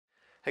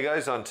Hey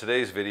guys, on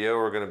today's video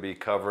we're going to be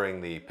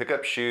covering the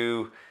pickup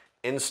shoe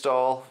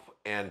install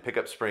and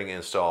pickup spring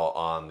install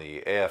on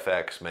the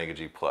AFX Mega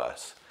G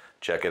Plus.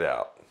 Check it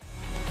out.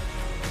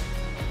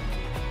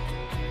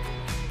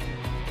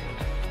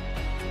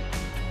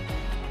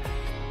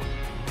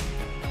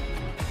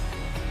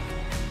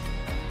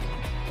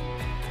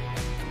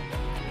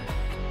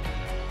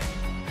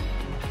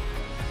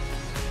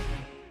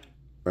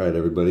 All right,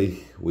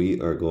 everybody, we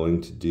are going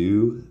to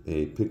do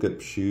a pickup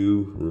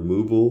shoe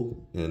removal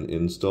and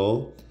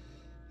install,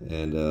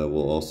 and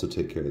we'll also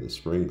take care of the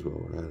springs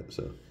while we're at it.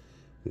 So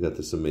we got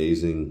this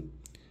amazing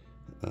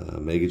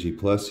Mega G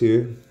Plus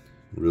here,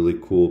 really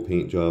cool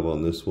paint job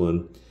on this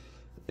one,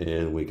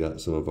 and we got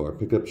some of our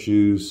pickup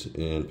shoes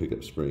and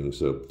pickup springs.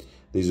 So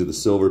these are the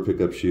silver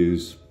pickup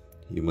shoes.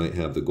 You might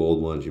have the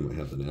gold ones, you might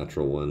have the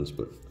natural ones,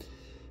 but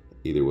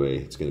either way,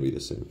 it's going to be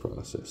the same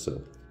process.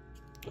 So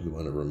we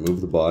want to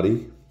remove the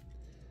body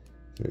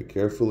very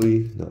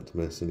carefully, not to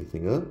mess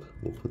anything up.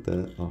 We'll put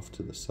that off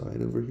to the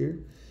side over here.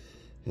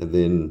 And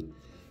then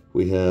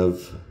we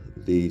have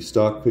the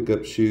stock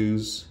pickup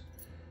shoes,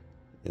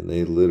 and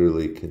they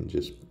literally can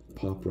just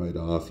pop right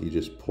off. You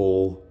just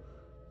pull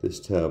this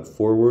tab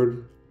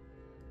forward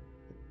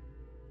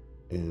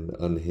and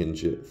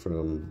unhinge it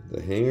from the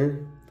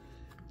hanger.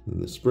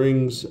 And the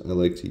springs, I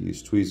like to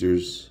use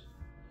tweezers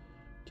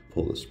to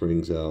pull the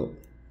springs out.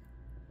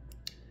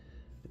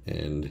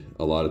 And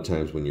a lot of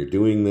times when you're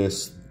doing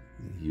this,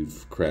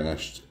 you've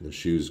crashed, the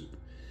shoe's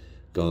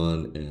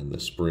gone, and the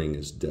spring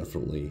has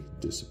definitely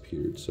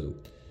disappeared. So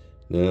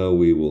now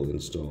we will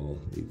install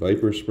the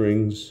Viper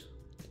springs.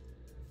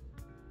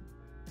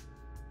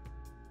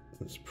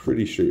 It's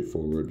pretty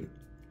straightforward.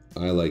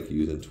 I like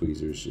using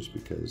tweezers just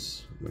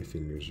because my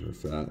fingers are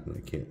fat and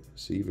I can't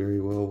see very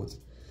well with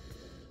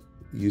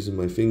using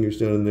my fingers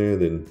down in there.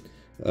 Then,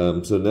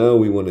 so now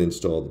we want to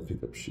install the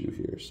pickup shoe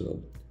here. So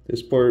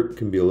this part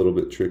can be a little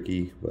bit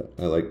tricky, but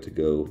I like to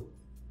go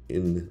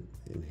in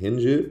and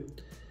hinge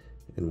it.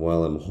 And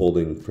while I'm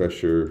holding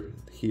pressure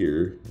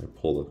here, I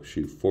pull the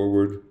shoe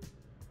forward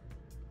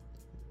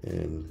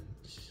and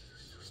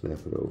snap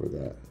it over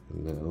that.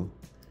 And now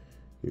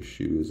your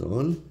shoe is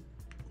on.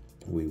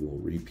 We will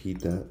repeat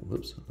that,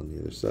 whoops, on the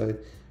other side.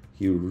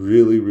 You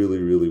really, really,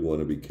 really want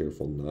to be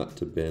careful not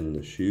to bend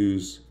the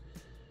shoes.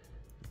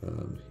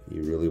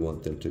 You really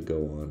want them to go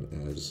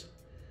on as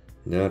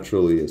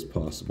naturally as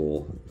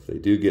possible. If they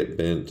do get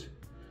bent,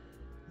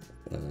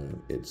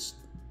 it's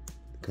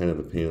kind of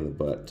a pain in the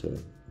butt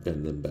to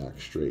bend them back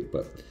straight.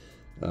 But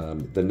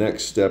the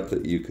next step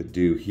that you could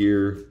do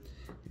here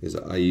is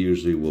I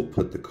usually will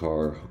put the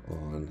car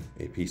on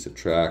a piece of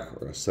track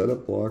or a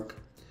setup block,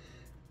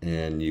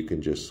 and you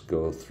can just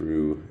go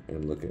through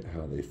and look at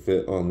how they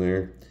fit on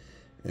there.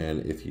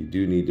 And if you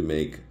do need to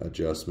make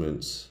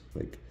adjustments,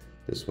 like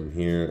this one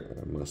here,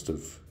 I must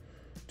have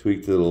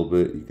tweaked it a little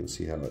bit. You can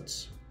see how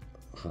it's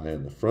high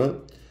in the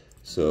front.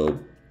 So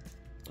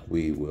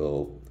we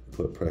will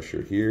put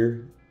pressure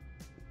here,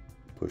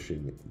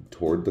 pushing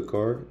toward the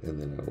car, and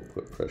then I will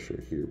put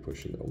pressure here,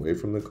 pushing away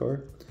from the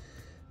car,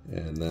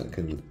 and that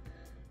can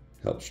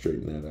help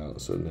straighten that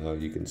out. So now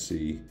you can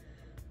see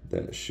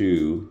that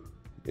shoe,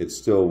 it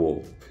still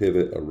will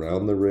pivot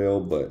around the rail,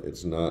 but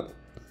it's not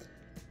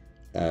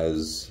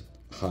as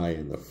high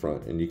in the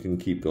front, and you can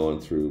keep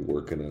going through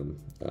working them.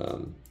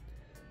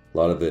 A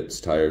lot of it's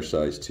tire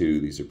size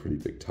too. These are pretty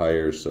big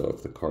tires, so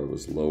if the car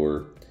was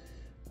lower,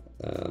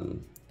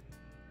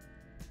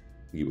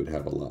 you would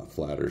have a lot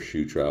flatter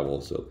shoe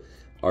travel. So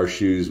our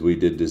shoes, we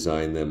did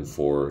design them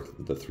for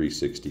the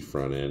 360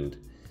 front end,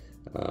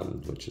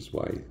 which is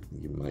why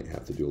you might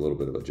have to do a little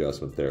bit of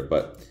adjustment there,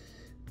 but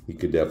you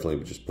could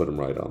definitely just put them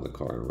right on the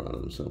car and run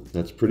them. So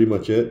that's pretty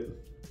much it.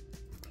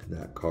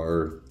 That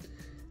car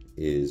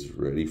is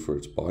ready for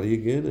its body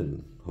again,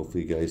 and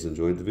hopefully you guys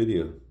enjoyed the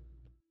video.